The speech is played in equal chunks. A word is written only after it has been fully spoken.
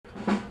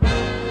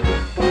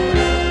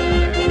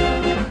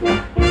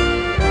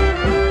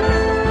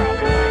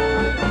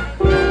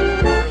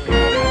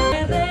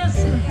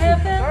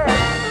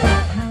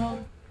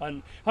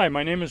Hi,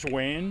 my name is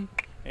Wayne,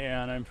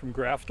 and I'm from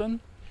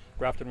Grafton,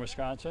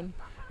 Wisconsin.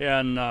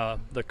 And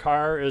the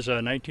car is a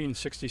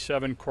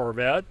 1967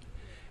 Corvette.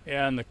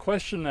 And the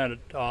question that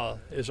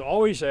is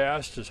always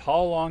asked is,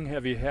 how long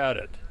have you had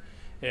it?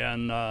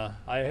 And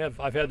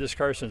I've had this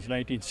car since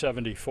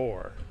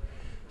 1974,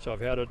 so I've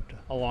had it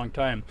a long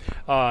time.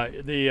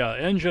 The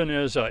engine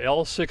is a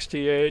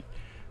L68,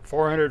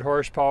 400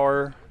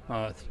 horsepower,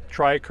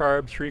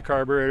 tri-carb, 3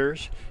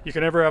 carburetors. You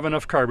can never have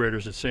enough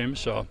carburetors, it seems.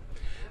 So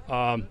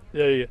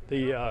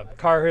the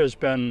car has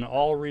been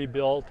all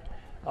rebuilt.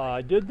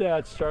 I did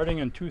that starting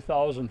in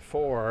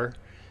 2004,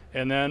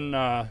 and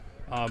then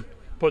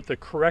put the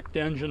correct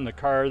engine,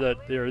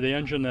 the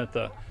engine that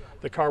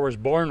the car was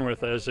born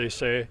with, as they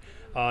say.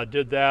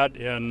 Did that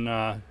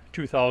in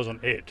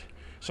 2008.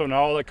 So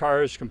now the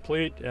car is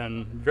complete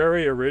and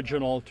very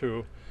original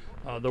to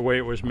the way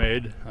it was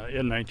made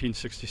in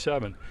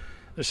 1967.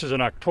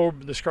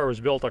 This car was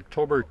built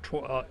October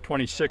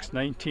 26,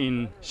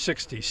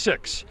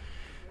 1966.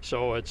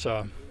 So it's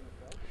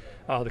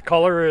the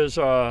color is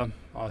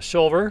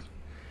silver.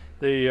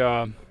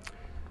 It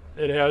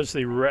has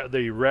the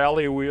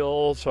rally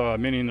wheels,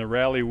 meaning the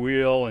rally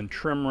wheel and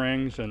trim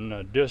rings, and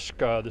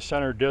the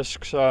center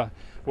discs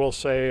will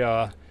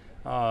say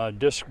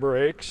disc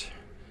brakes.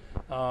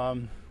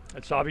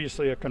 It's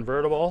obviously a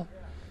convertible.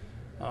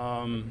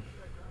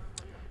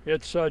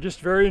 It's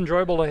just very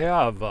enjoyable to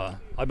have.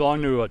 I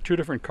belong to 2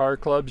 different car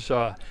clubs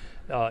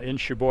in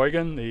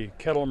Sheboygan, the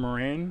Kettle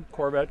Moraine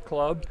Corvette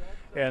Club,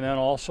 and then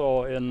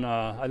also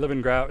I live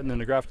in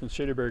the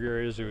Grafton-Cedarburg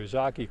area is the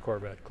Uzaki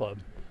Corvette Club.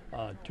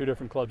 2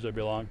 different clubs I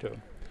belong to.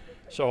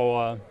 So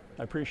I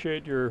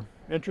appreciate your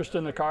interest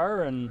in the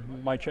car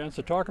and my chance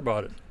to talk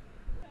about it.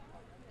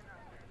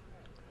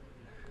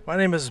 My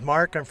name is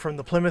Mark. I'm from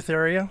the Plymouth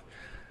area.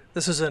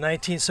 This is a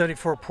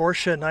 1974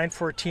 Porsche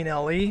 914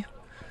 LE.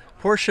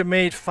 Porsche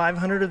made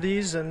 500 of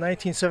these in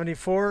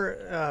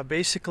 1974,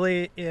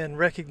 basically in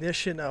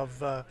recognition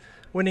of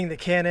winning the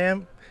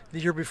Can-Am the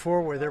year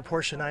before with their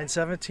Porsche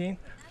 917.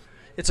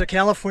 It's a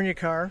California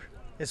car.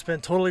 It's been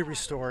totally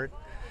restored,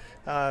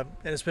 and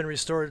it's been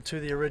restored to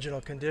the original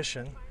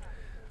condition.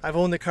 I've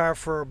owned the car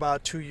for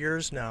about 2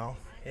 years now,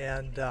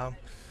 and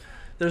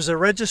there's a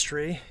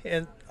registry,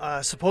 and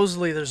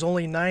supposedly there's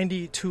only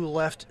 92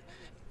 left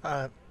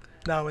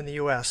now in the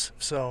U.S.,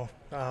 so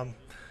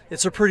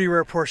it's a pretty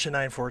rare Porsche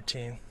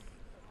 914.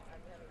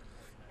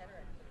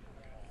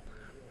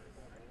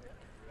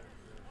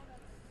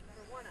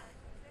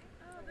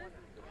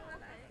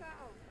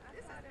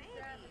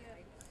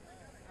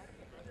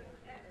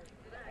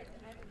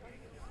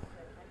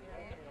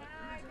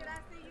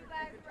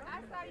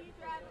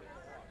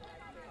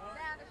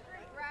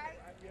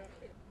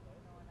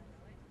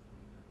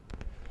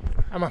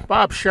 I'm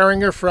Bob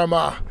Scheringer from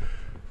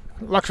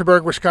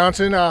Luxembourg,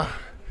 Wisconsin. The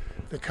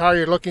car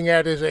you're looking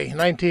at is a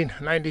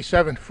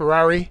 1997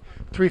 Ferrari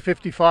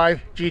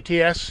 355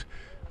 GTS.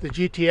 The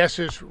GTS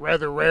is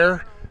rather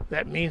rare.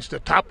 That means the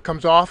top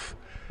comes off.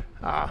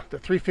 The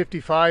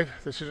 355,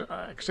 this is, like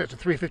I said, it's a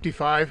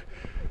 355.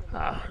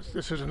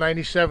 This is a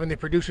 97. They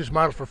produced this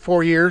model for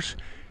 4 years.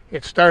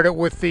 It started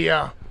with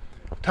the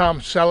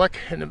Tom Selleck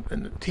in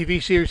the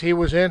TV series he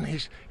was in.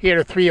 He had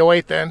a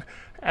 308 then.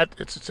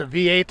 It's a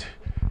V8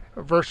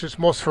 versus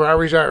most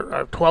Ferraris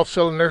are 12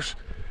 cylinders.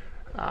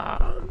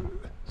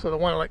 So the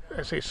one, like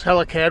I say,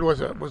 Selleck had was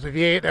a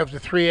V8. That was the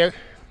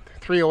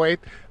 308.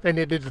 Then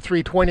they did the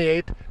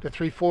 328, the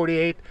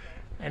 348,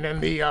 and then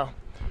the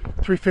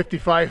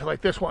 355 like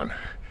this one.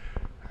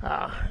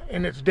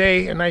 In its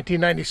day, in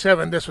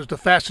 1997, this was the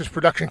fastest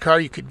production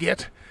car you could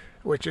get,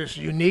 which is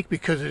unique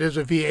because it is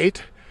a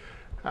V8.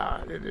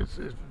 It is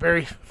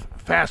very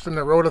fast on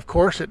the road, of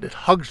course. It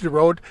hugs the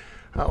road.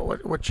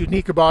 What's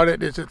unique about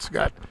it is it's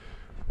got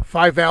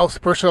 5 valves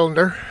per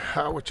cylinder,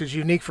 which is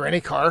unique for any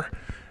car.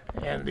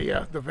 And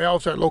the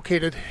valves are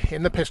located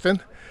in the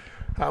piston,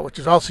 which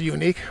is also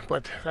unique,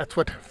 but that's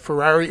what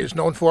Ferrari is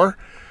known for.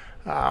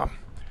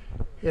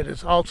 It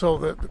is also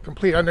the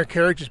complete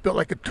undercarriage is built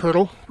like a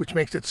turtle, which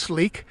makes it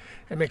sleek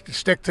and makes it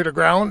stick to the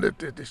ground.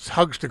 It just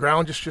hugs the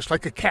ground just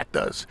like a cat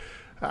does.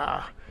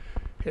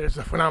 It is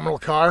a phenomenal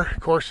car.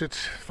 Of course, it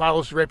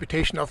follows the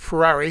reputation of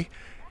Ferrari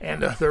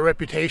and their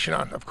reputation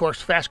on, of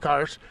course, fast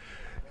cars,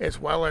 as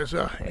well as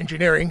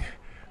engineering.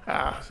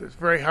 It's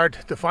very hard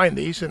to find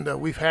these, and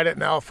we've had it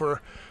now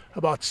for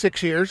about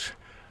 6 years.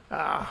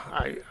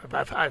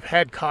 I've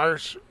had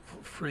cars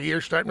for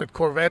years, starting with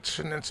Corvettes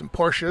and then some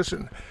Porsches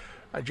and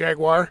a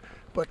Jaguar,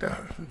 but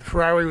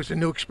Ferrari was a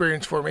new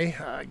experience for me.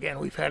 Again,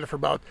 we've had it for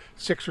about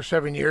 6 or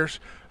 7 years.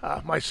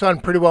 My son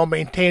pretty well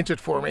maintains it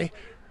for me.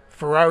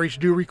 Ferraris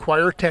do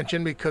require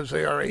attention because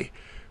they are a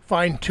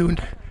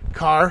fine-tuned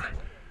car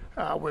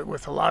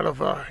with a lot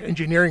of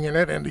engineering in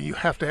it, and you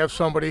have to have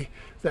somebody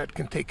that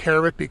can take care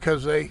of it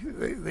because they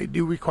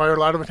do require a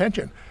lot of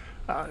attention.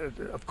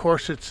 Of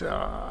course, it's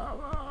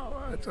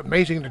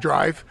amazing to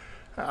drive.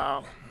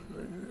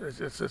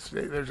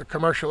 There's a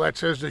commercial that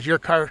says, does your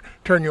car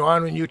turn you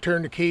on when you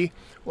turn the key?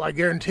 Well, I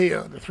guarantee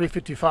you the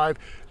 355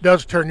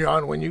 does turn you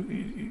on when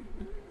you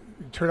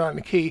turn on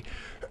the key.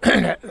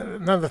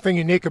 Another thing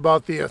unique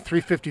about the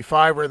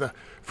 355 or the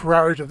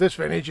Ferraris of this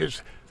vintage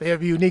is they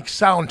have a unique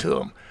sound to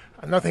them.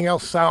 Nothing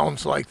else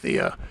sounds like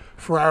the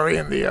Ferrari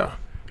and the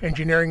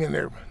engineering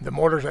and the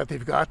motors that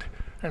they've got.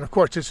 And of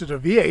course, this is a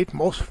V8.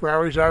 Most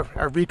Ferraris are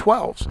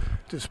V12s.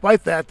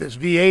 Despite that, this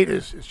V8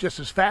 is just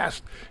as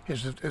fast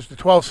as the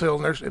 12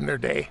 cylinders in their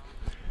day.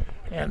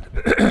 And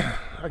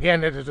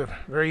again, it is a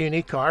very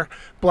unique car.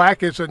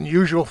 Black is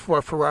unusual for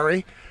a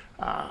Ferrari.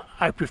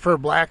 I prefer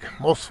black.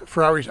 Most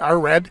Ferraris are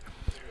red.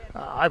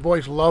 I've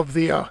always loved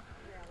the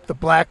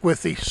black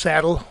with the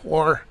saddle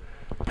or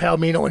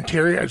palomino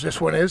interior, as this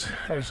one is.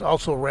 And it's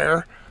also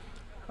rare.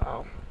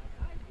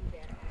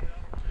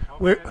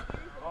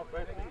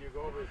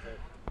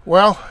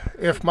 Well,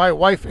 if my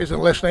wife isn't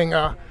listening,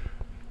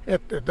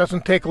 it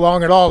doesn't take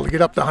long at all to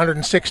get up to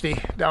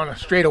 160 down a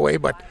straightaway,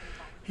 but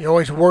you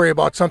always worry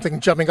about something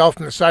jumping off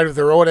from the side of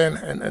the road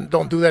and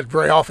don't do that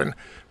very often.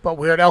 But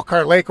we're at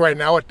Elkhart Lake right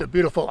now at the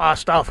beautiful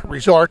Osthoff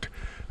Resort.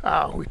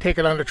 We take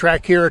it on the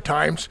track here at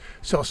times,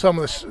 so some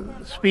of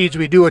the speeds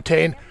we do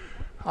attain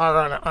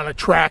are on a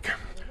track,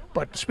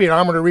 but the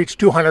speedometer reached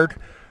 200.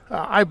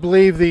 I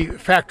believe the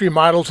factory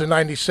models in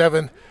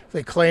 97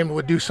 they claimed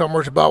would do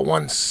somewhere about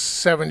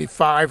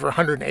 175 or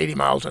 180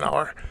 miles an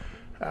hour.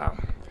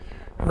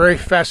 Very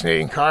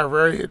fascinating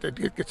car.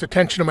 It gets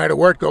attention no matter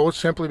where it goes,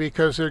 simply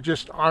because there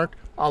just aren't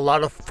a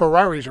lot of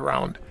Ferraris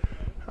around.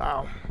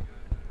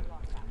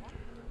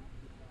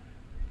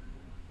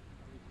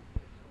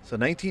 So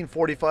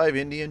 1945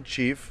 Indian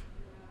Chief.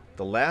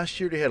 The last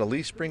year they had a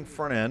leaf spring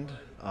front end.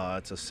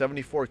 It's a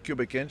 74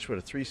 cubic inch with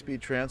a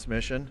 3-speed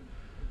transmission.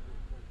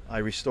 I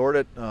restored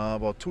it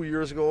about 2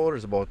 years ago.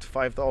 There's about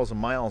 5,000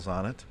 miles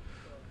on it.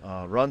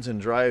 Runs and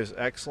drives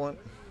excellent.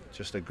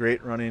 Just a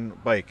great running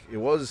bike. It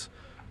was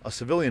a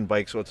civilian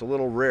bike, so it's a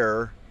little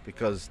rare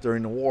because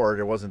during the war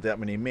there wasn't that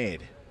many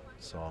made.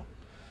 So,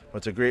 but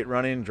it's a great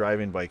running,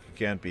 driving bike. You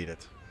can't beat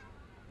it.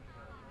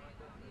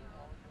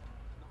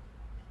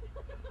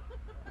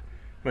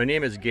 My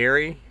name is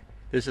Gary.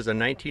 This is a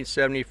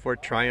 1974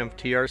 Triumph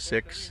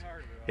TR6.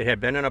 It had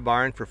been in a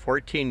barn for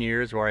 14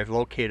 years where I've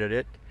located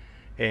it,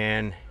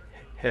 and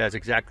has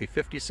exactly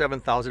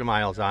 57,000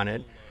 miles on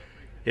it.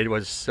 It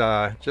was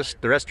the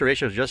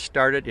restoration was just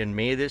started in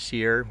May this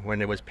year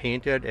when it was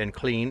painted and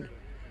cleaned.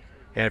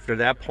 And after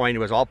that point, it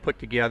was all put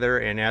together,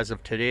 and as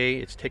of today,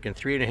 it's taken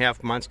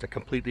 3.5 months to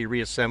completely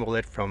reassemble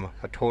it from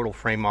a total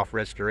frame-off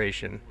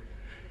restoration.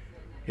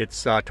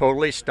 It's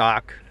totally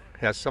stock,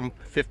 has some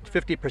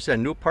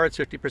 50% new parts,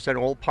 50%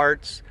 old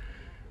parts.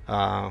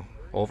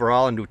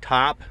 Overall, a new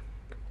top,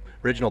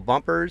 original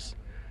bumpers,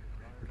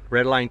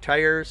 red line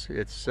tires.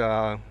 It's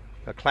a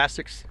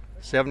classic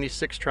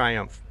 76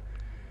 Triumph.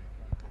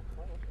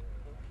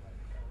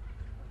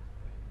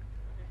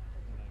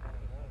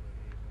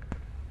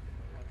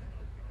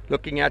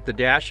 Looking at the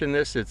dash in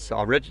this, it's the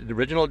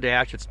original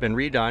dash. It's been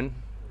redone.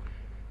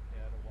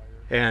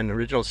 And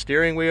original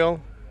steering wheel,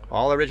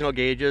 all original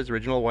gauges,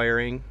 original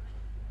wiring.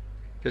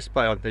 Just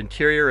by the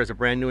interior is a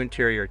brand new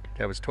interior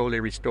that was totally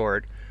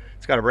restored.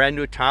 It's got a brand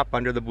new top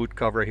under the boot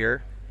cover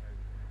here.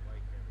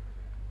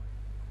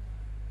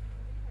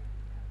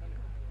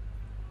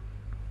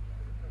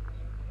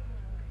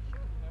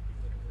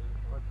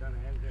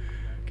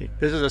 Okay,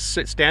 this is a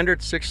standard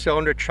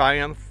 6-cylinder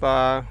Triumph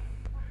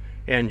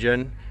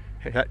engine.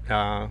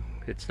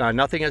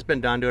 Nothing has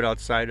been done to it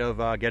outside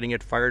of getting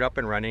it fired up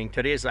and running.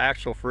 Today is the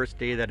actual first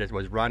day that it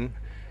was run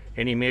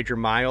any major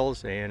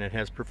miles, and it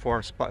has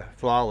performed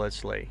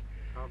flawlessly.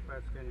 How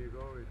fast can you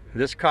go with it?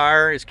 This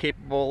car is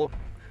capable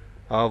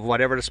of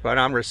whatever the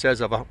speedometer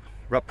says of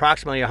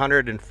approximately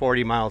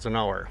 140 miles an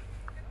hour.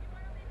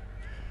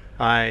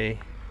 I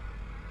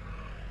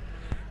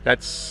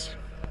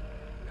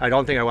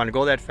don't think I want to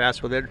go that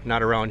fast with it,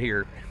 not around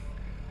here.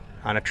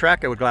 On a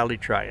track, I would gladly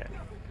try it.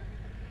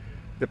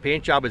 The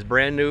paint job is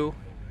brand new.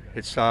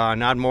 It's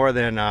not more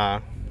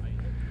than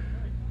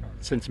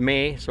since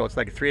May, so it's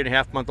like a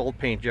 3.5-month-old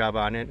paint job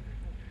on it,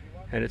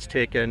 and it's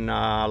taken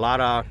a lot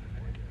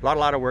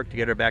of work to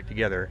get her back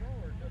together.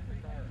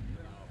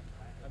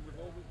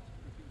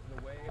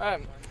 Hi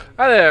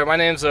there, my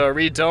name's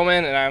Reed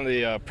Doman, and I'm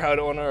the proud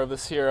owner of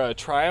this here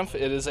Triumph.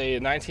 It is a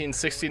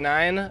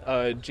 1969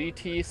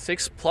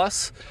 GT6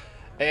 Plus,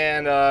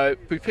 and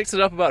we picked it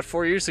up about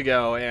 4 years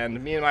ago,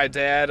 and me and my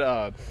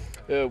dad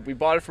we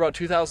bought it for about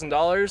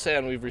 $2,000,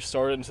 and we've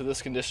restored it into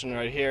this condition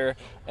right here.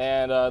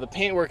 And the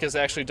paintwork is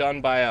actually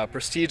done by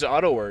Prestige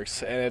Auto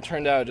Works, and it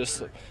turned out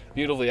just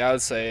beautifully, I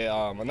would say.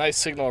 A nice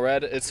signal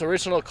red. Its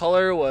original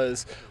color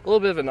was a little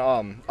bit of an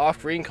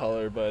off-green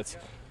color, but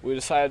we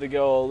decided to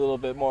go a little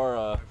bit more,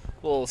 a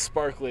little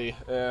sparkly,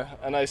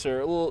 a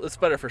nicer, it's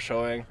better for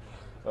showing.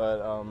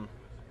 But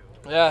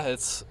yeah,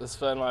 it's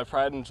been my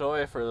pride and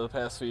joy for the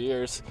past few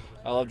years.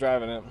 I love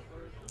driving it.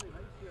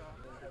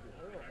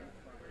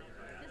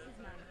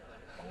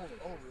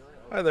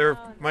 Hi there,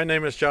 my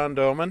name is John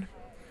Doman,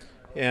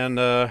 and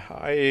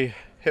I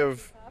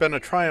have been a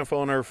Triumph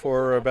owner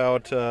for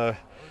about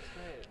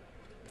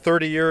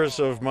 30 years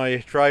of my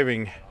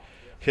driving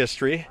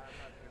history.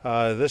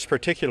 This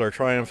particular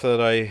Triumph that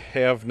I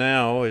have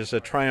now is a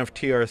Triumph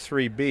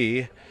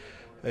TR3B.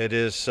 It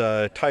is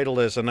titled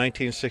as a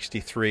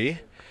 1963,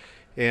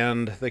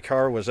 and the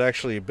car was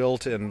actually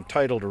built and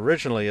titled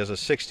originally as a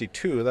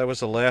 62. That was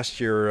the last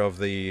year of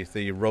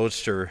the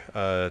Roadster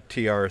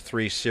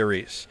TR3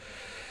 series.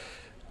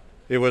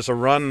 It was a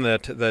run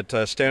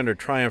that Standard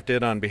Triumph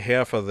did on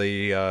behalf of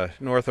the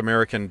North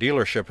American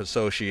Dealership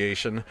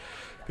Association,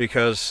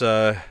 because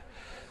the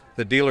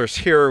dealers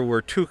here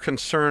were too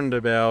concerned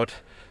about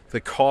the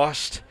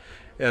cost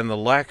and the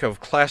lack of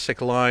classic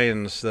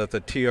lines that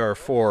the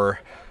TR4,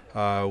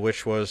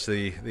 which was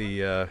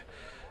the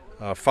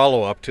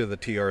follow-up to the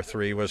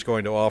TR3, was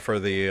going to offer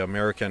the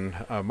American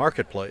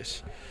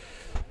marketplace.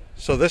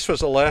 So this was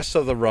the last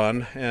of the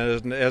run,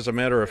 and as a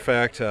matter of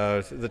fact,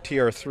 the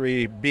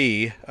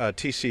TR3B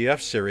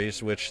TCF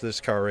series, which this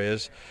car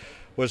is,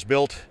 was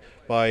built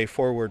by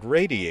Forward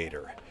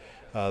Radiator.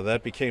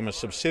 That became a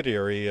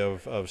subsidiary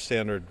of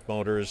Standard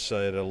Motors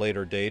at a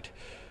later date,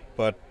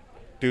 but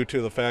due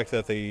to the fact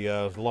that the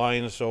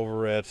lines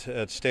over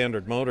at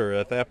Standard Motor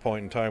at that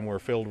point in time were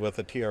filled with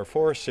the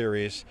TR4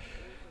 series,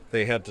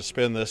 they had to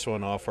spin this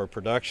one off for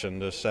production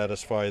to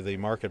satisfy the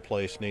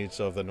marketplace needs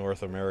of the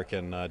North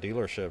American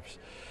dealerships.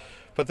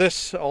 But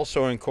this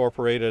also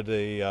incorporated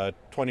a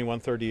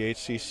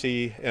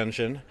 2138cc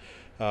engine,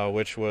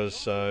 which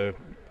was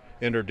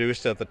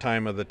introduced at the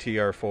time of the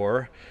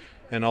TR4,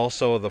 and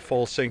also the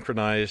full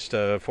synchronized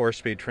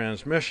 4-speed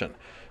transmission.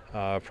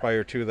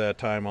 Prior to that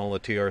time, all the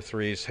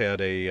TR3s had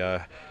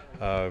a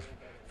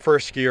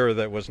first gear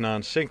that was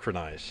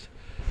non-synchronized.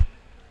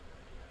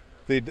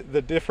 The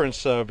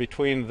difference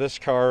between this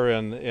car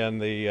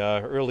and the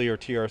earlier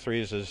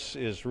TR3s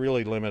is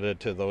really limited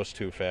to those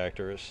two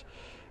factors.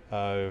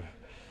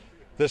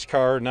 This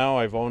car now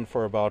I've owned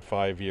for about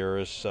 5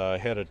 years.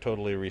 Had it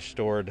totally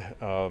restored.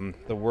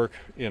 The work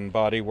in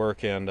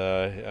bodywork and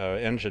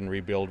engine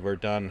rebuild were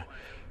done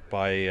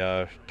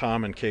by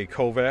Tom and Kay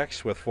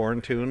Kovacs with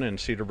Forntune in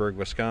Cedarburg,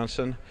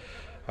 Wisconsin.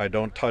 I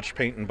don't touch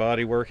paint and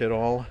bodywork at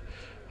all,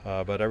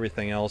 but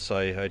everything else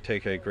I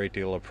take a great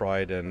deal of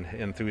pride and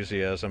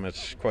enthusiasm.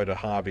 It's quite a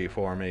hobby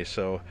for me,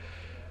 so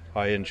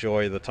I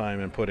enjoy the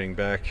time in putting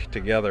back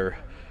together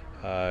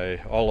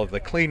all of the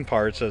clean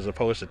parts as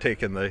opposed to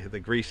taking the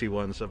greasy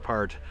ones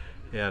apart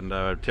and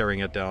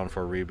tearing it down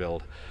for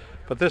rebuild.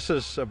 But this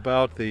is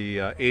about the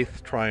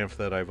 8th Triumph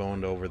that I've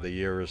owned over the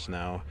years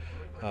now.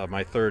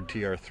 My 3rd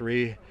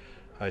TR3.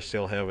 I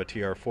still have a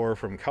TR4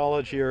 from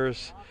college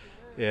years,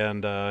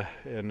 and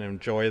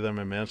enjoy them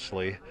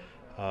immensely.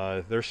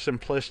 They're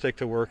simplistic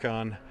to work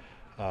on,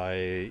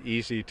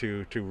 easy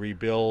to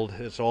rebuild.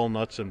 It's all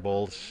nuts and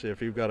bolts.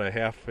 If you've got a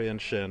 1/2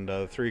 inch and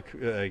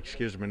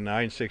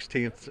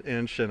 9/16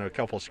 inch and a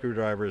couple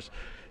screwdrivers,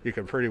 you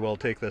can pretty well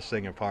take this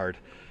thing apart.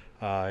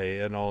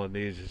 And all it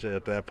needs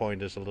at that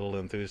point is a little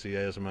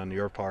enthusiasm on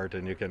your part,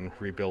 and you can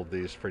rebuild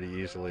these pretty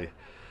easily.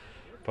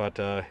 But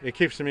it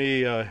keeps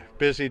me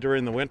busy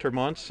during the winter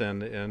months,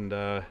 and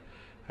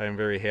I'm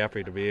very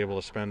happy to be able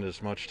to spend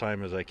as much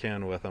time as I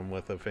can with them,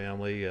 with the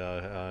family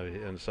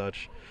and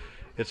such.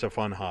 It's a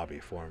fun hobby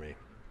for me.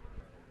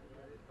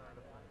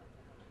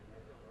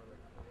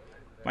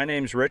 My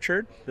name's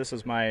Richard. This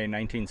is my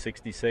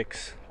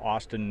 1966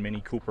 Austin Mini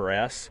Cooper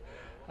S.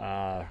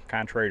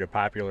 Contrary to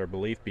popular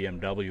belief,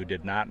 BMW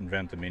did not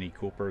invent the Mini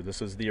Cooper.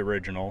 This is the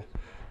original.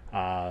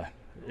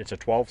 It's a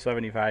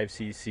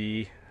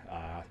 1275cc.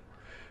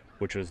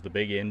 Which is the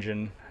big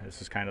engine.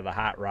 This is kind of the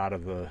hot rod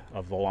of the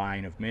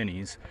line of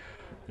minis.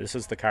 This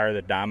is the car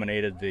that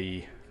dominated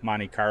the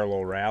Monte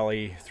Carlo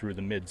rally through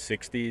the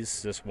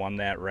mid-60s. This won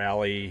that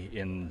rally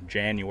in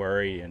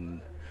January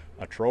in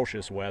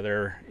atrocious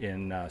weather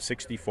in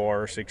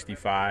 64,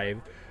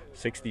 65,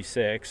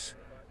 66,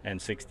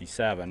 and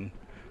 67.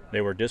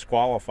 They were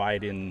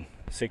disqualified in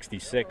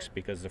 66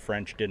 because the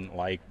French didn't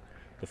like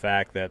the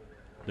fact that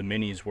the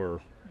minis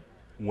were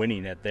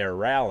winning at their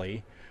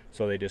rally.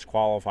 So they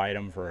disqualified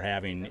them for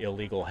having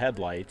illegal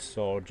headlights.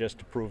 So just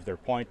to prove their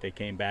point, they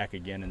came back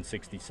again in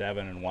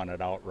 67 and won it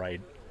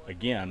outright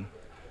again.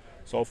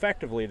 So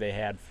effectively they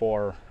had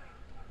 4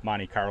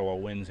 Monte Carlo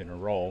wins in a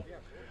row.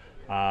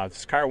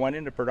 This car went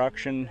into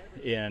production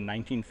in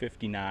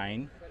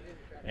 1959,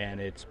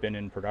 and it's been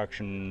in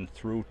production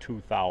through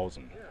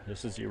 2000.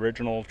 This is the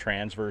original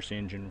transverse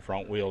engine,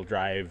 front wheel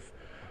drive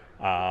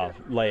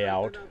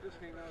layout.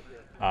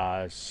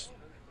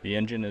 The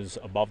engine is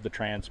above the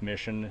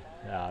transmission.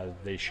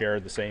 They share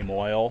the same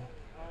oil.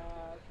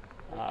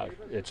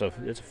 It's a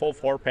full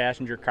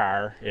 4-passenger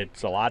car.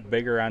 It's a lot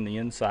bigger on the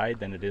inside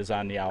than it is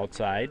on the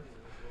outside,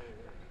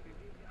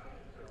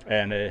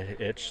 and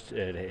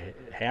it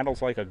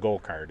handles like a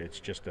go-kart. It's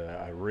just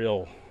a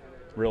real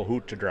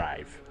hoot to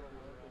drive.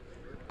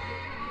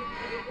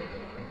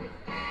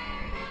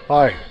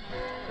 Hi,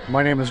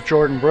 my name is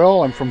Jordan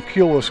Brill. I'm from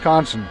Kiel,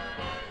 Wisconsin.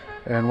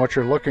 And what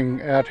you're looking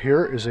at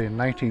here is a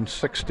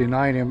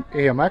 1969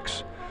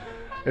 AMX.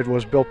 It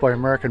was built by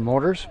American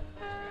Motors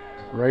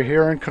right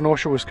here in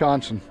Kenosha,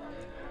 Wisconsin.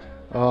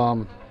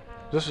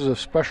 This is a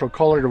special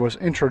color that was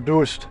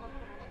introduced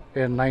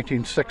in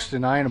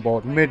 1969,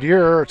 about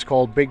mid-year. It's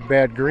called Big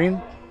Bad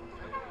Green.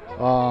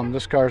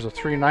 This car is a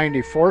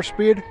 390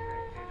 4-speed,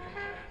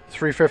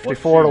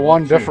 354 to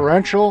 1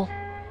 differential,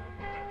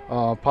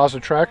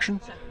 positive traction.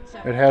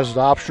 It has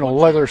the optional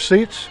leather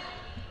seats.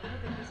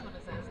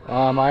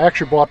 I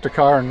actually bought the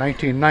car in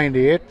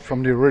 1998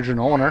 from the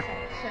original owner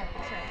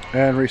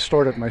and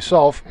restored it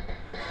myself.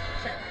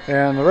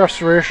 And the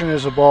restoration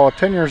is about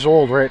 10 years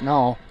old right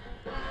now.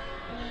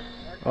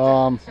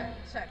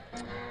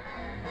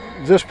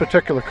 This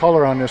particular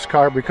color on this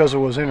car, because it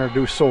was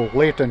introduced so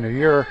late in the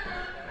year,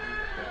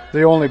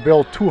 they only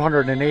built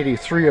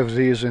 283 of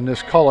these in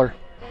this color,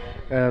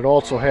 and it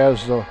also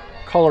has the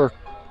color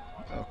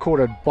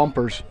coated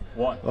bumpers.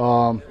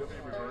 That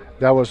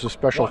was a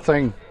special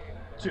thing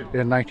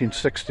in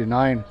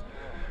 1969.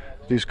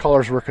 These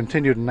colors were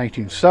continued in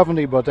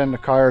 1970, but then the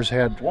cars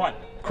had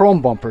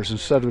chrome bumpers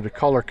instead of the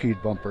color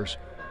keyed bumpers.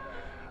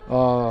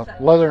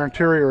 Leather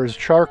interior is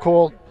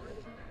charcoal.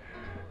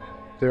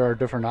 There are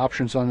different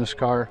options on this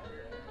car: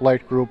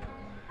 light group,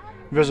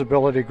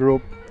 visibility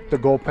group, the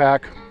Go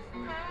Pack.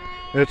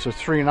 It's a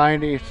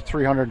 390,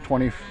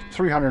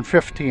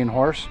 315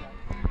 horse.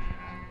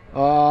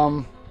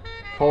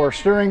 Power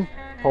steering,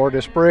 power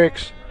disc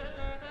brakes,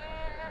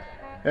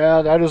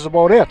 and that is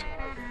about it.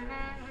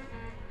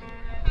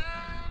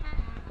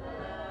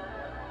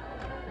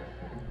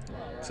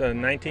 It's a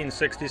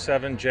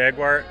 1967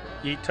 Jaguar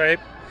E-Type.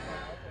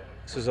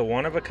 This is a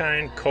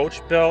one-of-a-kind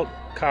coach-built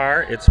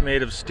car. It's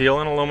made of steel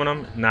and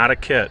aluminum, not a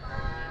kit.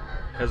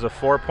 It has a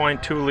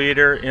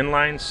 4.2-liter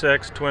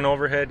inline-six twin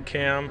overhead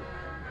cam,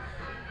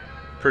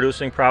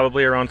 producing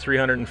probably around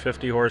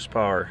 350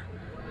 horsepower.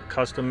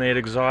 Custom-made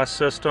exhaust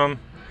system.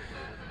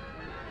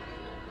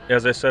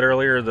 As I said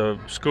earlier, the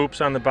scoops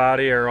on the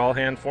body are all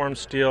hand-formed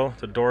steel.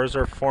 The doors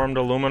are formed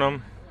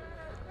aluminum.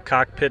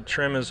 Cockpit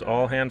trim is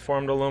all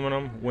hand-formed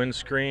aluminum.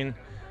 Windscreen,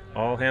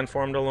 all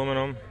hand-formed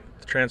aluminum.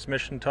 The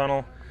transmission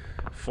tunnel,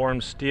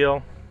 formed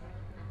steel.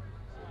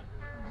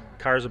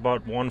 Car's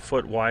about 1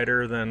 foot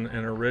wider than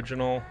an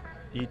original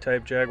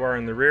E-Type Jaguar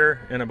in the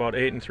rear, and about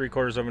 8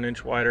 3/4 of an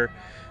inch wider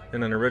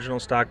than an original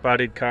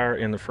stock-bodied car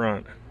in the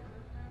front.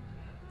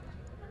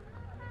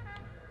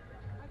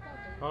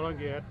 How long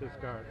you had this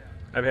car?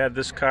 I've had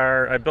this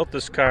car, I built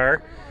this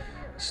car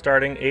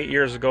starting 8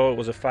 years ago. It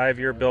was a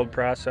 5-year build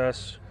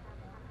process,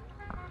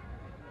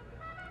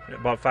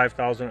 about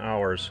 5,000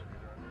 hours.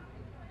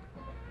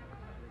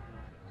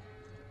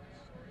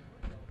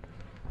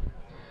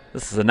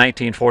 This is a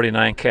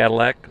 1949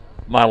 Cadillac,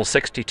 model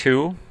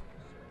 62.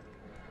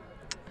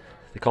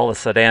 They call it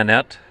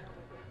Sedanette.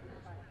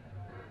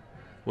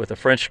 With a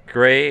French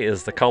gray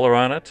is the color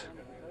on it.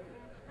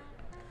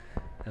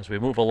 As we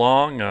move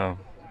along, a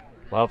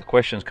lot of the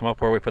questions come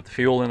up where we put the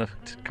fuel in the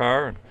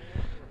car, and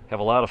have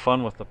a lot of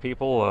fun with the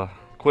people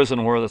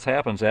quizzing where this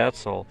happens at,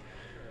 so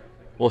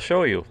we'll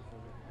show you.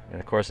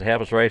 And of course it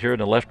happens right here in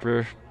the left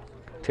rear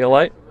tail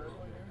light.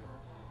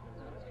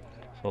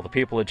 So the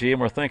people at GM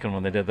were thinking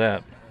when they did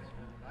that.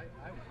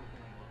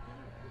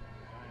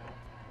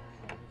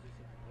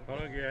 How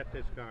long you had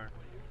this car?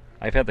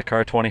 I've had the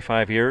car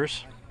 25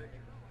 years.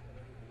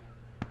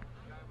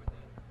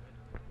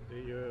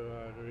 Did you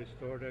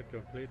restore it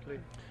completely?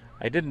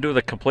 I didn't do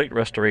the complete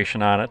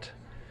restoration on it,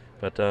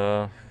 but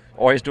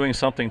always doing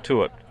something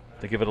to it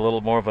to give it a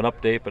little more of an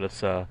update, but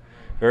it's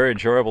very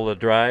enjoyable to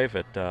drive.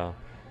 It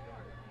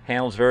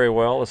handles very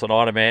well. It's an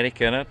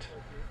automatic in it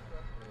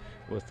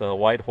with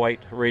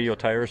white radio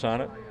tires on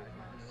it.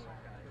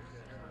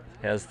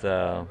 Has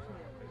the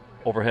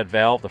overhead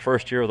valve, the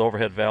first year of the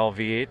overhead valve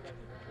V8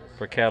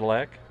 for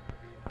Cadillac,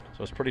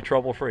 so it's pretty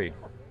trouble-free.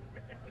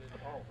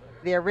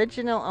 The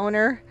original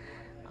owner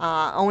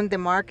owned the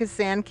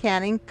Marquesan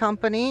Canning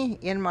Company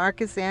in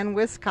Marquesan,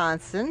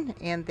 Wisconsin,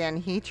 and then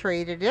he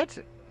traded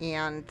it,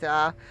 and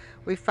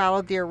we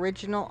followed the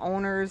original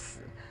owners.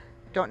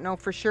 Don't know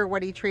for sure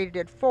what he traded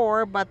it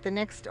for, but the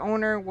next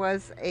owner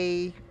was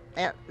it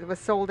was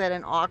sold at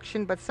an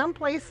auction, but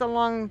someplace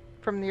along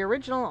from the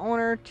original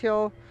owner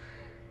till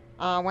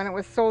when it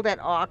was sold at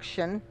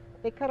auction,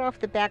 they cut off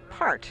the back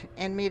part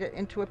and made it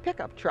into a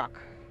pickup truck.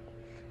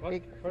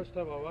 First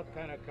of all, what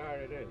kind of car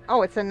it is?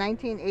 Oh, it's a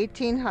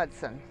 1918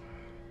 Hudson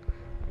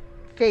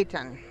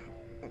Phaeton,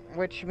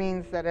 which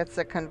means that it's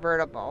a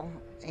convertible,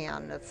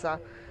 and it's a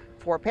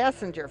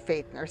 4-passenger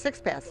Phaeton, or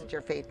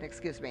 6-passenger Phaeton,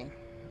 excuse me.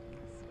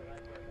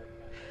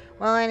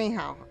 Well,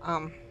 anyhow,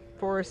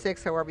 4 or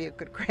 6, however you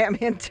could cram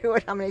into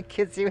it, how many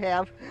kids you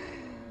have.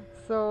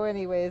 So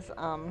anyways,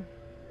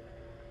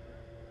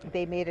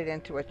 they made it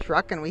into a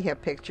truck, and we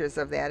have pictures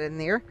of that in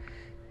there,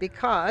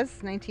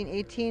 because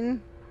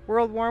 1918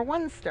 World War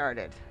I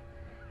started,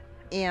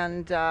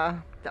 and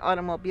the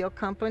automobile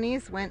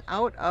companies went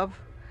out of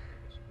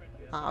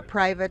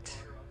private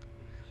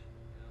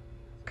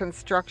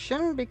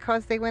construction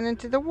because they went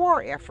into the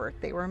war effort.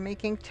 They were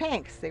making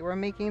tanks, they were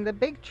making the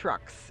big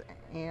trucks,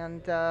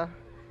 and the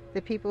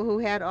people who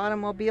had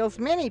automobiles,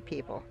 many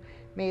people,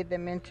 made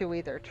them into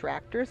either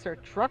tractors or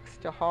trucks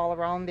to haul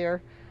around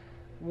their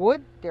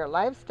wood, their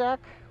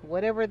livestock,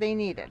 whatever they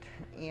needed.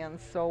 And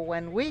so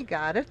when we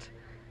got it,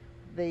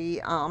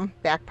 the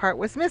back part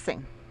was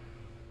missing.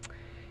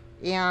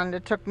 And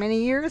it took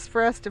many years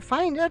for us to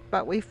find it,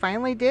 but we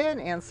finally did,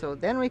 and so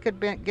then we could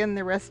begin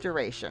the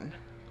restoration.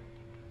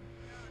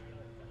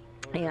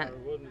 And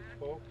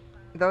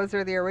those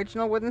are the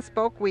original wooden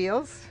spoke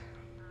wheels.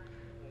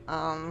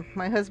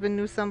 My husband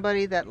knew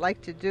somebody that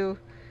liked to do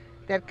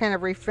that kind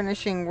of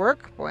refinishing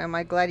work. Boy, am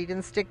I glad he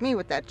didn't stick me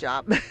with that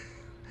job.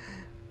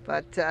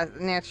 But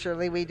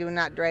naturally, we do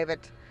not drive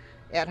it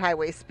at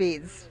highway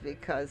speeds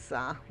because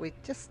we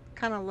just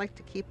kind of like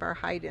to keep our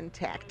hide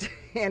intact,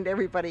 and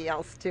everybody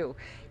else too.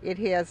 It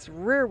has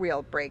rear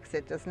wheel brakes.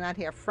 It does not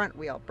have front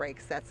wheel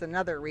brakes. That's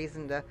another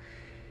reason to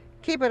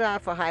keep it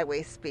off of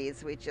highway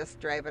speeds. We just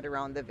drive it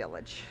around the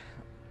village.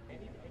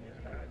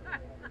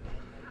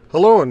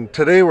 Hello, and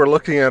today we're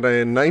looking at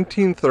a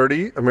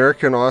 1930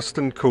 American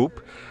Austin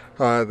coupe.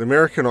 The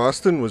American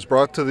Austin was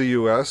brought to the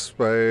U.S.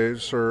 by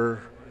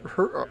Sir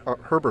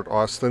Herbert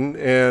Austin,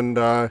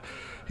 and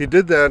he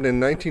did that in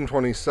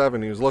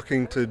 1927. He was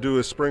looking to do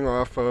a spring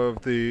off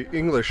of the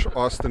English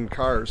Austin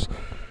cars.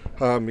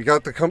 He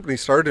got the company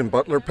started in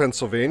Butler,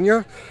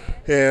 Pennsylvania,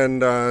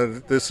 and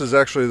this is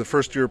actually the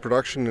first year of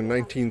production in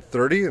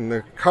 1930, and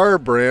the car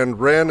brand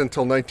ran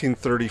until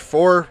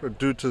 1934.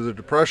 Due to the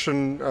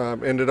Depression,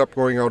 ended up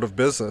going out of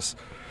business.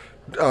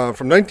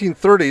 From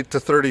 1930 to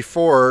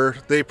 34,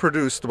 they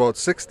produced about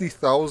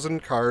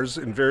 60,000 cars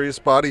in various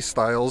body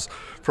styles,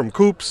 from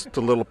coupes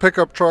to little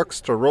pickup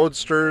trucks to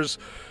roadsters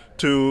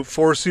to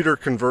four-seater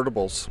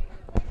convertibles.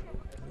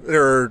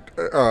 They're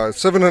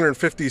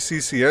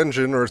 750cc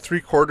engine, or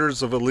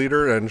 3/4 of a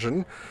liter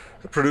engine,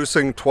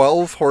 producing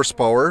 12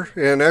 horsepower,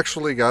 and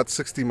actually got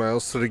 60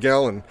 miles to the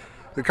gallon.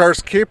 The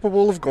car's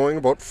capable of going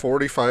about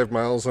 45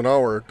 miles an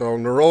hour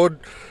down the road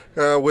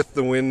with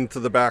the wind to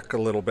the back a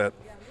little bit.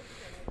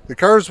 The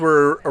cars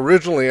were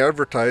originally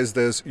advertised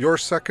as your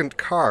second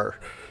car.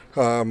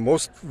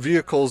 Most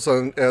vehicles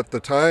at the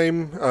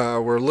time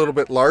were a little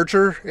bit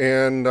larger,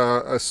 and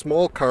a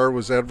small car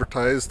was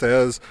advertised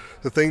as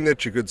the thing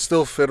that you could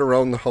still fit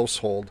around the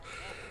household.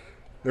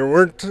 There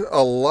weren't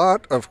a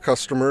lot of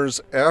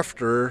customers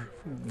after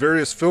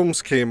various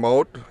films came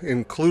out,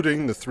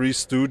 including The Three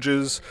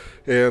Stooges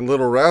and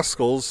Little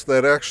Rascals,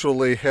 that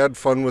actually had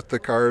fun with the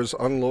cars,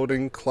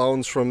 unloading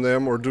clowns from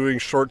them or doing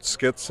short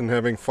skits and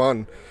having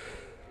fun.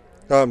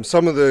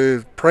 Some of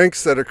the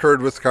pranks that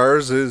occurred with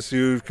cars is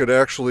you could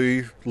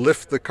actually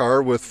lift the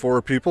car with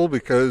 4 people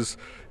because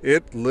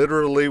it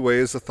literally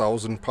weighs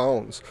 1,000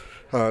 pounds.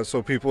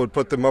 So people would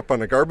put them up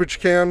on a garbage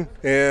can,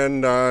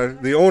 and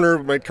the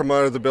owner might come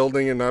out of the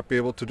building and not be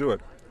able to do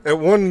it. At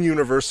one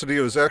university,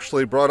 it was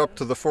actually brought up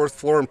to the 4th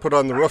floor and put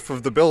on the roof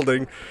of the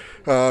building,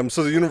 so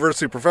the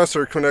university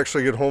professor couldn't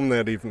actually get home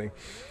that evening.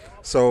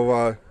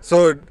 So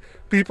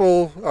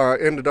people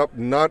ended up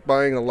not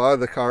buying a lot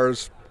of the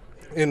cars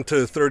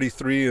into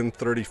 33 and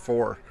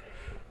 34.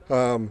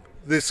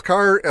 This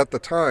car at the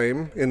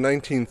time in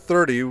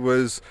 1930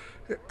 was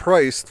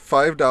priced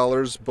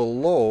 $5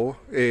 below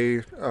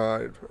a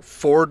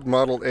Ford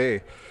Model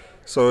A.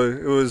 So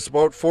it was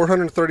about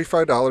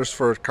 $435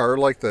 for a car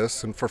like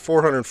this, and for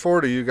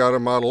 $440 you got a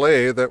Model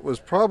A that was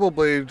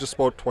probably just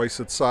about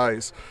twice its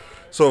size.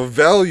 So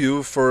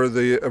value for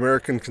the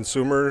American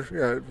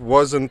consumer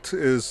wasn't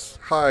as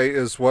high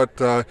as what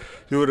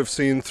you would have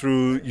seen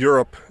through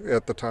Europe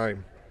at the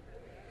time.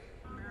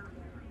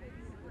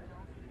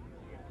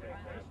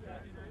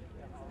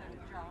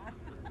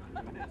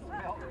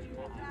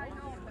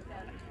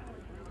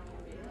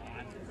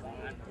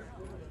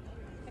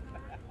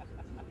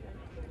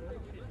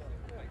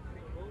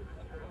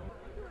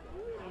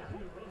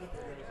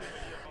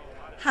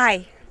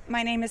 Hi,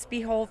 my name is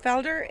Bea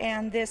Holfelder,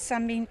 and this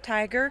Sunbeam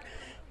Tiger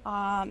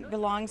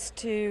belongs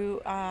to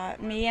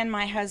me and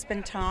my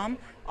husband Tom,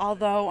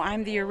 although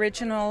I'm the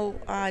original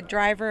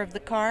driver of the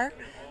car.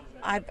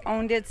 I've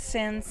owned it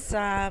since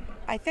I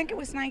think it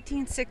was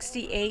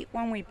 1968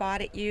 when we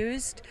bought it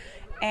used,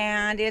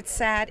 and it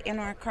sat in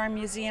our car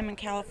museum in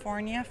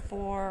California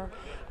for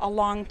a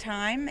long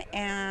time,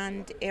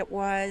 and it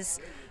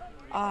was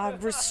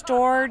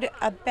restored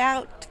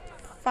about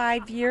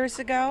 5 years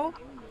ago.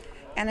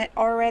 And it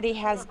already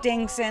has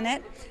dings in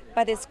it,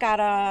 but it's got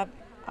a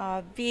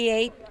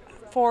V8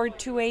 Ford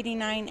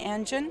 289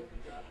 engine,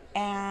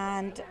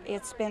 and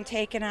it's been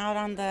taken out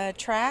on the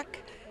track.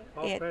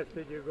 How fast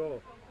did you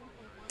go?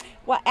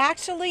 Well,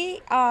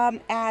 actually,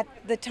 at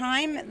the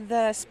time,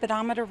 the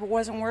speedometer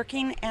wasn't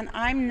working, and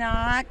I'm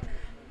not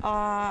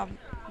a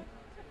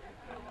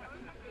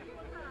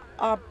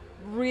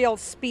real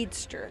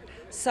speedster,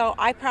 so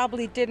I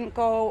probably didn't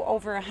go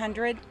over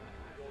 100.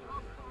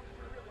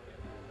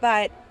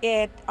 But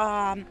it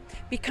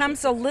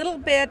becomes a little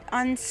bit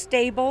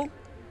unstable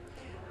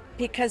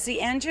because the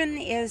engine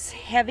is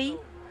heavy.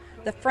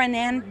 The front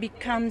end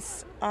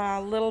becomes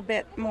a little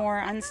bit more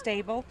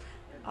unstable,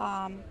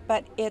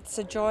 but it's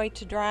a joy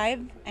to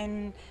drive.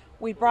 And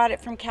we brought it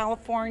from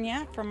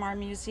California, from our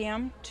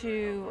museum,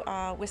 to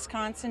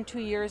Wisconsin 2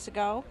 years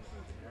ago,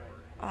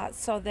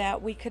 so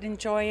that we could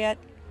enjoy it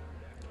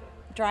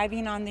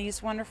driving on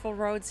these wonderful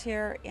roads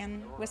here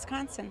in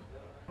Wisconsin.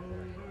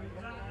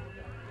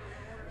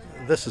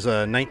 This is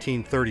a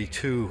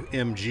 1932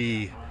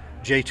 MG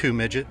J2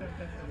 Midget,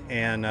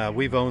 and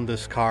we've owned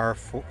this car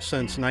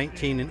since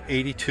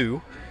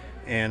 1982,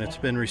 and it's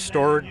been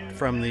restored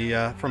from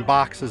from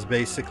boxes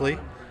basically.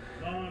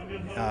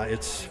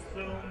 It's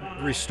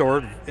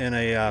restored in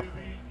a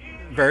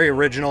very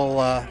original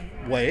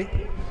way,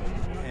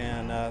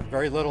 and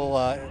very little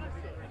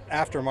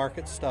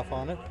aftermarket stuff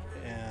on it.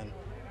 And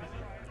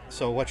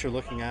so what you're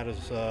looking at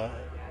is the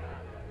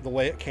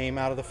way it came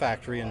out of the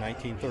factory in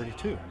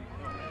 1932.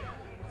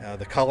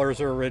 The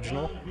colors are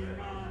original.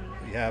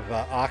 We have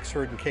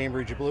Oxford and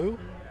Cambridge blue.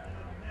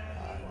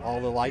 All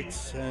the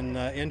lights and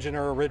engine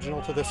are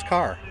original to this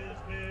car.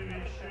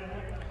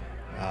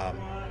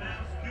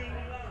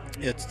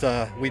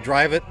 We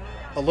drive it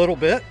a little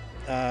bit.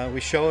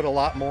 We show it a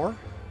lot more.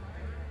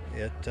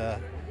 It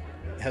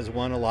has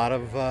won a lot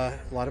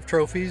of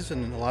trophies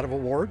and a lot of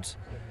awards,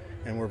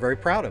 and we're very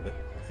proud of it.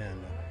 And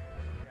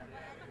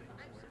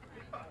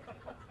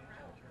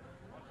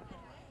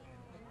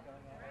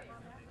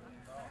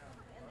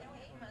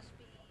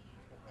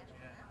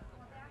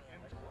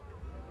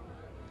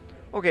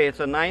okay, it's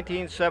a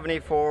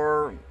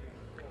 1974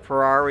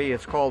 Ferrari.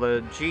 It's called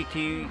a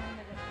G246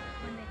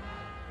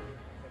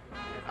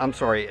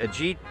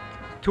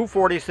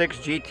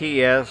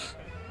 GTS.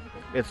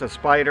 It's a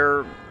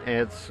Spider.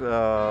 It's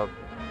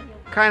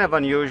kind of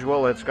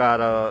unusual. It's got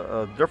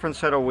a different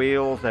set of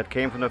wheels that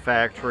came from the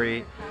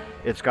factory.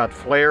 It's got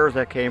flares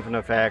that came from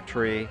the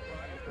factory.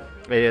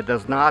 It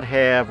does not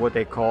have what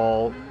they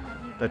call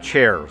the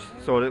chairs.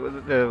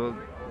 So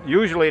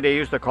usually they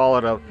used to call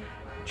it a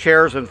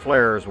chairs and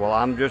flares. Well,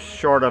 I'm just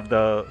short of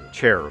the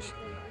chairs.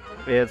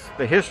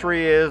 The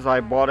history is I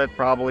bought it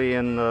probably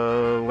in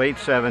the late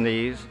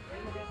 70s.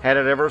 Had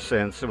it ever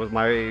since. It was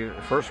my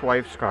first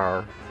wife's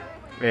car,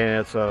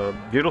 and it's a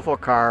beautiful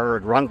car.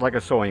 It runs like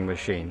a sewing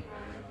machine.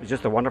 It's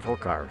just a wonderful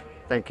car.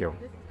 Thank you.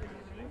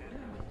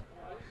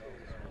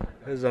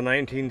 This is a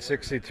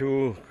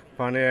 1962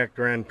 Pontiac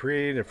Grand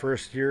Prix, the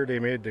first year they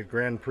made the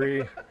Grand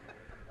Prix.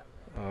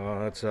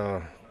 It's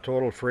a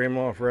total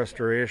frame-off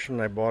restoration.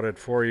 I bought it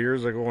 4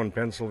 years ago in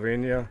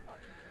Pennsylvania.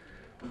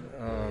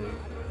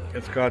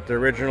 It's got the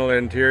original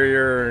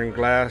interior and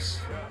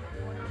glass.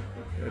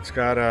 It's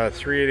got a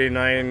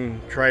 389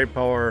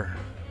 tri-power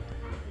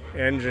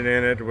engine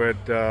in it with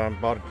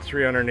about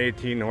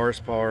 318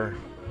 horsepower.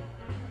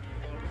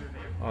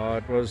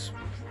 It was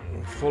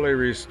fully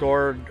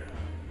restored,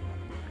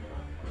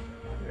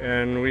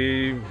 and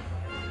we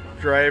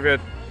drive it.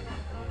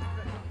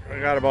 I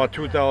got about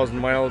 2,000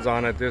 miles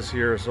on it this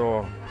year,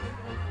 so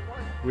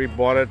we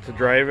bought it to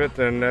drive it,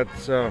 and and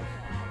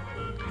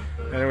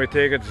then we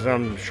take it to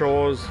some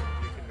shows.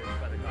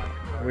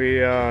 We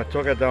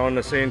took it down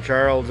to St.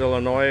 Charles,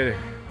 Illinois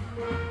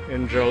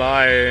in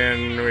July,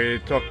 and we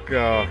took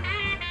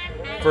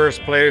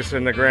first place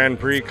in the Grand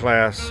Prix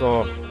class,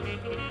 so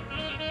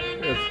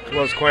it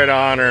was quite an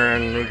honor,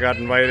 and we got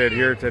invited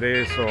here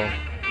today, so.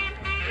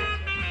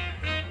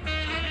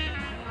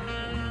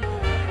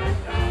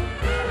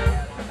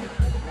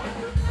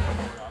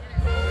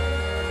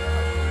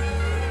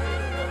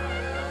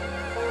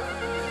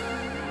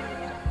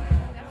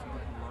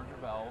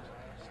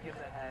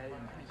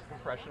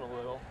 Compression a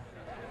little.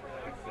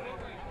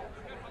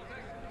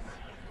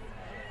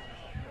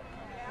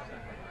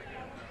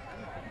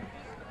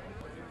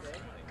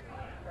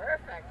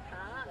 Perfect,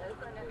 huh?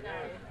 Isn't it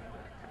nice?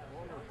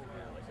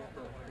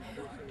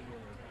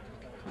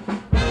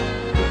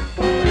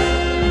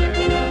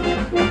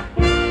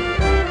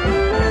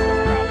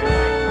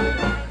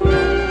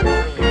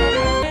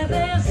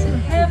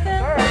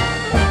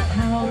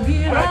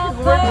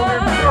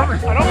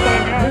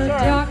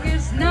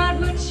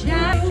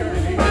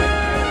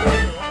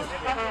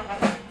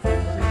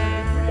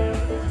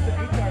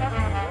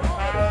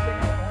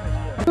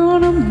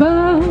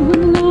 About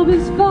when love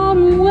is far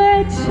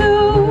away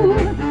too,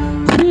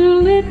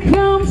 till it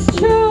comes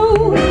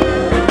true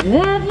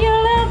that you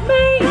love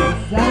me,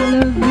 I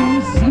love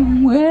you.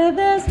 Somewhere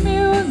there's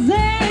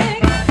music,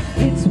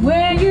 it's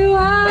where you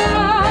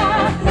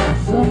are.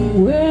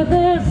 Somewhere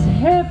there's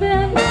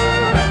heaven,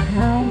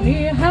 how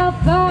near, how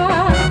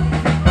far.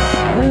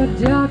 The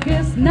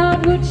darkest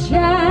night would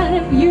shine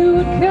if you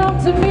would come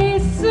to me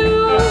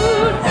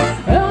soon.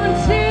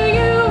 Until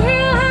you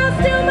heal, how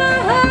still my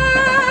heart.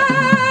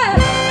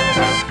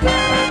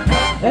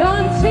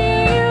 Until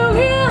you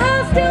hear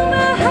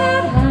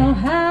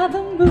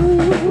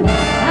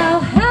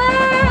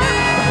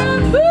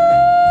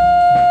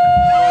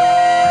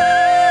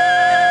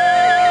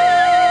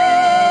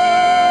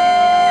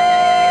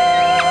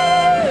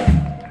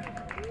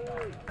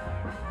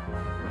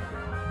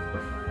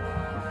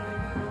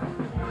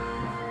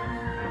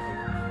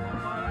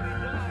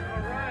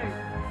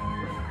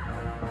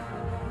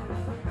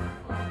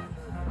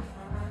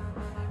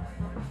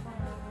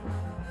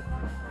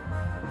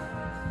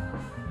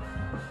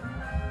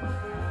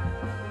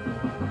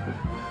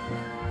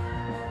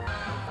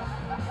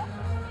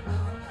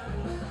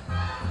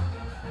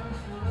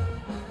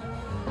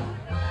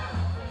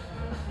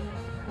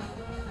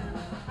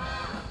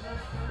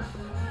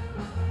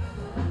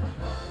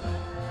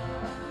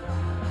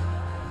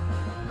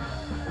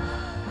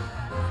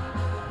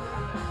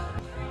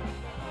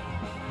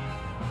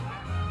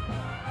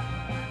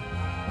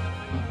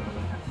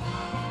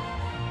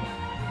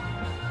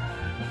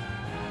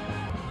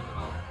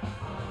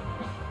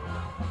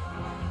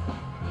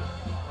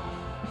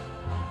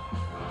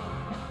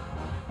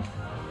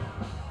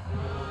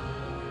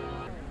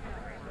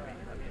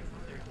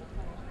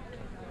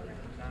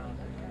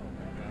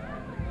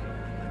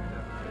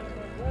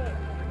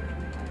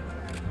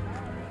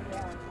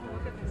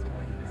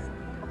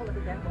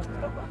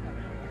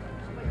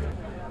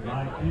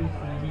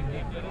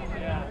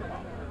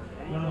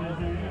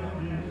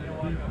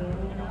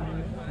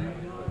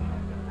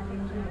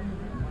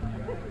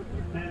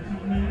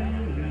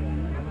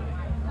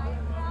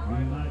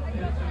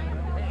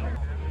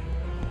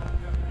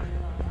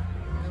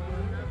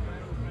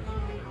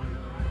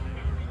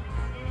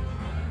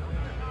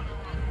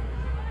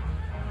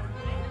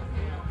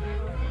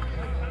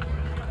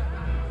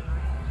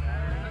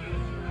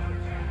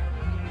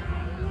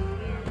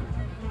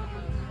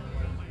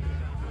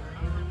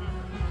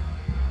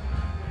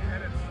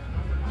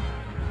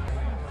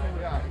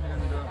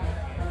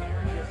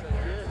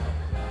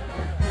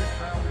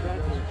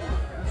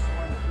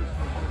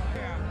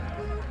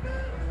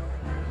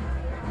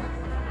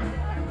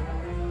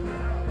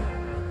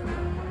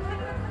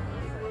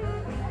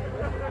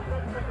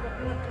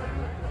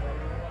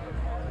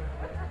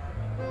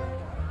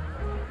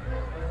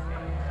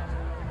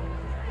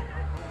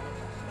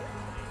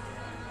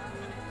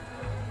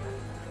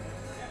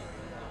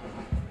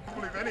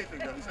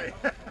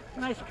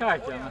Nice car,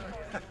 gentlemen.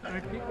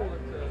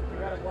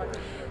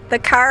 The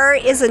car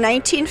is a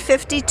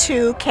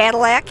 1952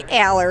 Cadillac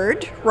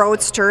Allard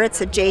Roadster.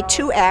 It's a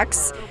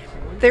J2X.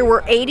 There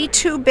were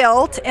 82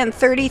 built and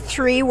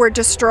 33 were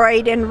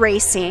destroyed in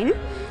racing.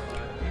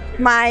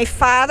 My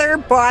father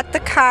bought the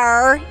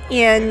car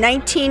in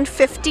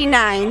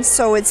 1959,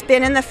 so it's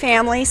been in the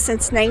family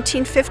since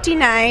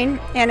 1959,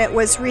 and it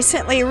was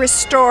recently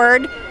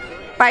restored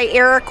by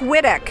Eric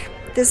Wittick.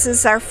 This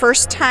is our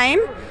first time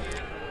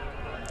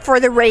for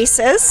the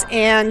races,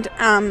 and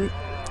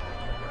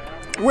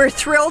we're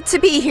thrilled to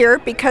be here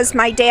because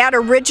my dad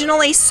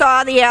originally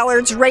saw the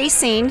Allards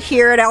racing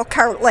here at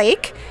Elkhart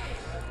Lake,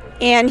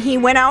 and he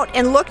went out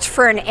and looked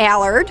for an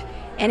Allard,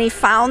 and he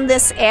found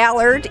this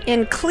Allard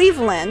in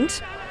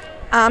Cleveland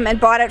and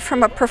bought it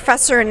from a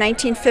professor in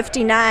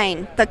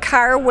 1959. The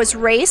car was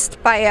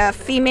raced by a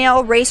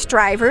female race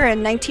driver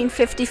in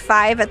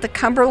 1955 at the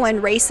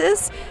Cumberland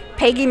races,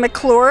 Peggy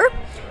McClure.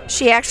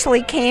 She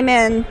actually came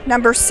in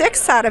number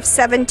 6 out of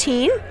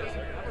 17.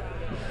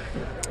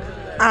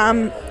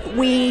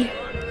 We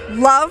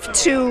love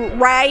to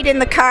ride in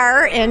the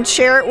car and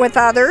share it with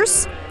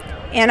others,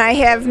 and I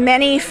have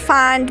many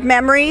fond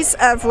memories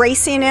of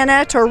racing in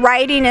it or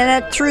riding in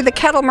it through the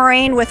Kettle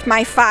Moraine with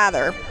my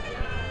father.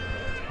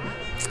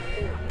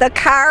 The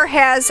car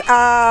has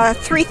a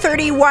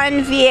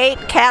 331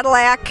 V8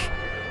 Cadillac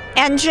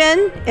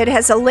engine. It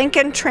has a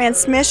Lincoln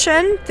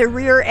transmission. The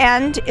rear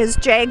end is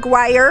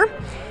Jaguar.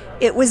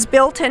 It was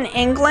built in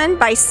England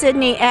by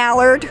Sidney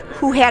Allard,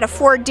 who had a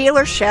Ford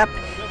dealership.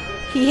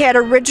 He had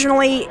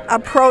originally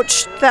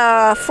approached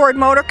the Ford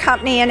Motor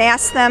Company and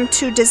asked them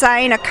to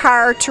design a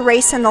car to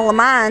race in the Le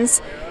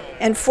Mans,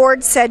 and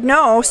Ford said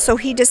no, so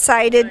he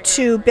decided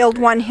to build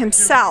one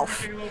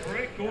himself.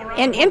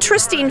 An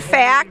interesting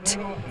fact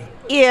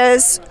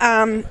is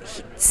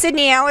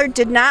Sidney Allard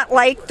did not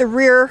like the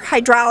rear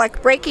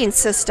hydraulic braking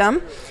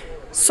system,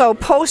 so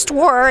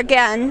post-war,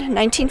 again,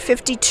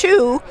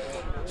 1952,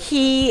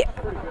 he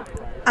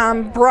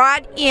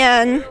brought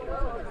in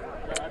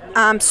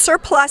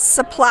surplus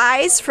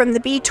supplies from the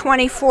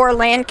B-24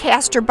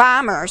 Lancaster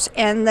bombers,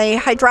 and the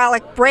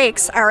hydraulic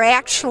brakes are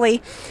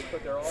actually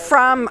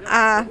from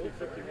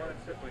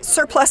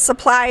surplus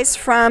supplies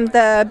from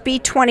the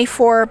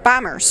B-24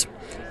 bombers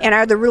and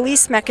are the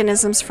release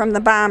mechanisms from the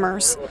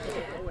bombers.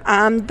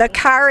 The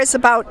car is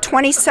about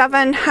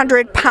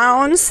 2,700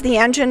 pounds. The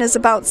engine is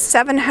about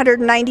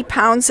 790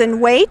 pounds in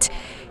weight.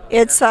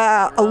 It's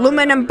an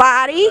aluminum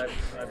body,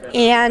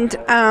 and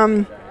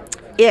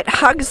it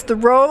hugs the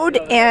road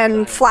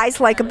and flies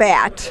like a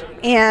bat.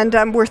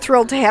 And we're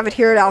thrilled to have it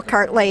here at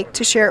Elkhart Lake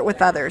to share it with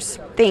others.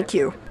 Thank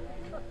you.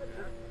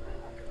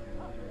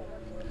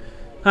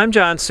 I'm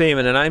John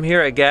Seaman, and I'm here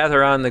at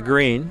Gather on the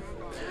Green.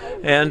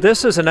 And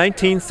this is a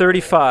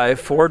 1935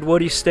 Ford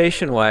Woody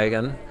station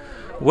wagon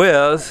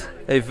with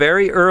a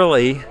very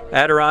early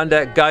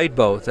Adirondack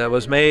guideboat that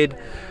was made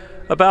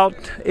about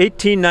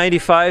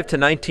 1895 to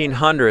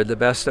 1900, the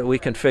best that we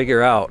can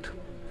figure out.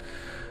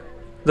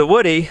 The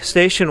Woody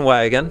station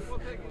wagon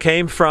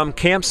came from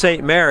Camp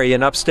St. Mary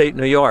in upstate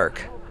New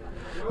York.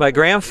 My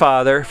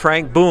grandfather,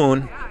 Frank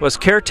Boone, was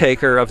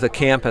caretaker of the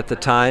camp at the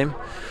time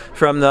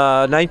from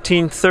the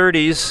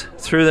 1930s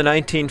through the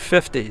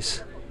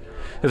 1950s.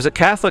 It was a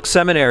Catholic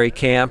seminary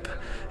camp,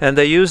 and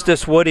they used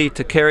this Woody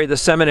to carry the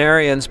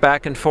seminarians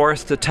back and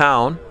forth to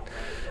town.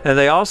 And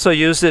they also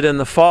used it in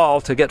the fall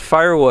to get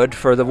firewood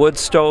for the wood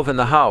stove in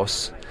the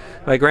house.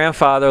 My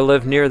grandfather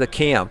lived near the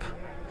camp.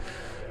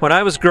 When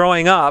I was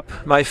growing up,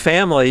 my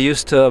family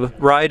used to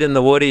ride in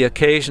the Woody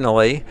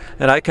occasionally,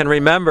 and I can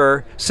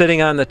remember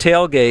sitting on the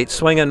tailgate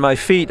swinging my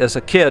feet as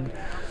a kid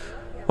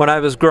when I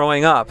was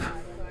growing up.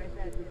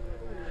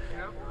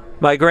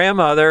 My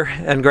grandmother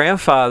and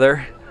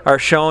grandfather are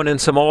shown in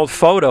some old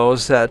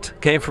photos that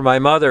came from my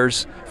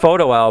mother's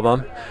photo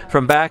album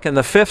from back in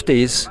the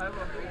 50s,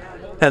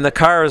 and the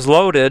car is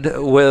loaded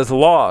with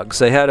logs.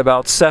 They had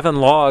about 7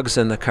 logs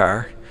in the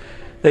car.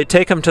 They'd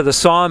take them to the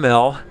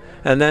sawmill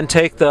and then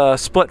take the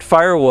split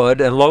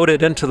firewood and load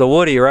it into the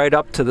Woody right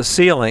up to the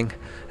ceiling,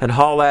 and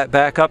haul that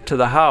back up to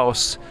the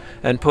house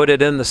and put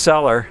it in the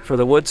cellar for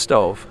the wood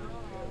stove.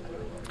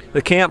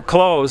 The camp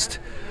closed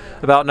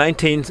about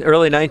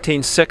early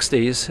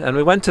 1960s, and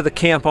we went to the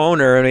camp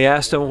owner and we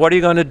asked him, what are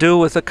you going to do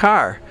with the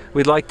car?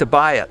 We'd like to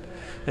buy it.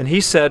 And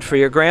he said, for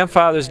your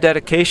grandfather's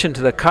dedication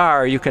to the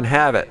car, you can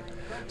have it.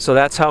 So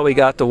that's how we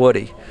got the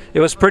Woody. It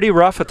was pretty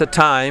rough at the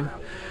time,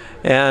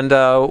 and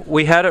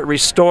we had it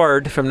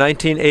restored from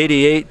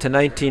 1988 to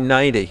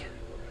 1990.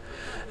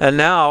 And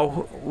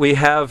now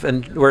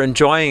we're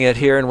enjoying it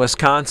here in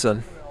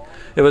Wisconsin.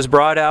 It was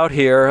brought out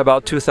here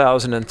about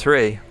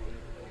 2003.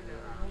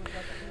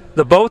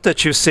 The boat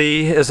that you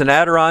see is an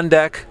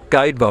Adirondack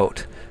guide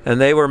boat,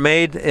 and they were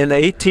made in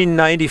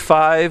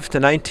 1895 to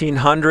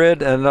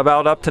 1900 and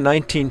about up to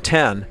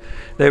 1910.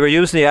 They were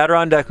used in the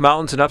Adirondack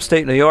Mountains in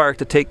upstate New York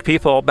to take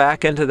people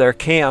back into their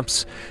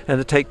camps and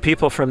to take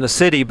people from the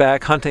city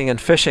back hunting and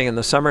fishing in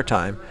the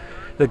summertime.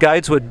 The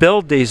guides would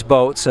build these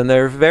boats, and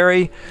they're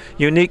very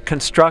unique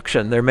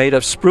construction. They're made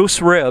of spruce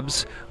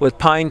ribs with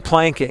pine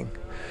planking.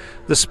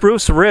 The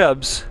spruce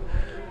ribs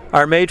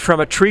are made from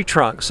a tree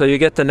trunk, so you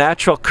get the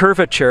natural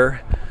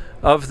curvature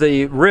of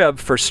the rib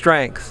for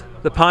strength.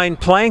 The pine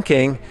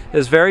planking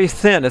is very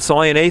thin. It's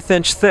only an 1/8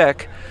 inch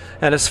thick,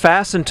 and is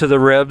fastened to the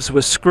ribs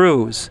with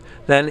screws.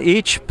 Then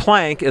each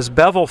plank is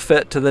bevel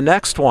fit to the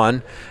next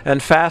one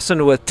and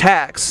fastened with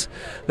tacks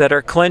that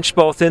are clinched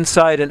both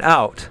inside and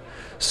out.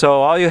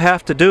 So all you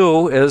have to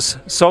do is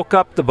soak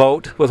up the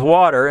boat with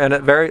water, and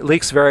it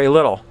leaks very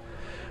little.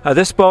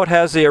 This boat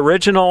has the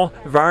original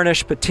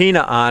varnish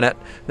patina on it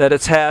that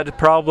it's had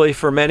probably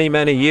for many,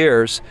 many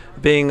years,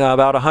 being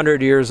about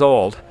 100 years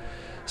old.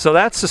 So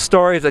that's the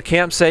story of the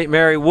Camp St.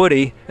 Mary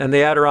Woody and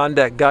the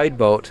Adirondack guide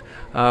boat,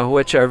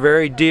 which are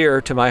very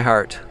dear to my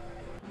heart.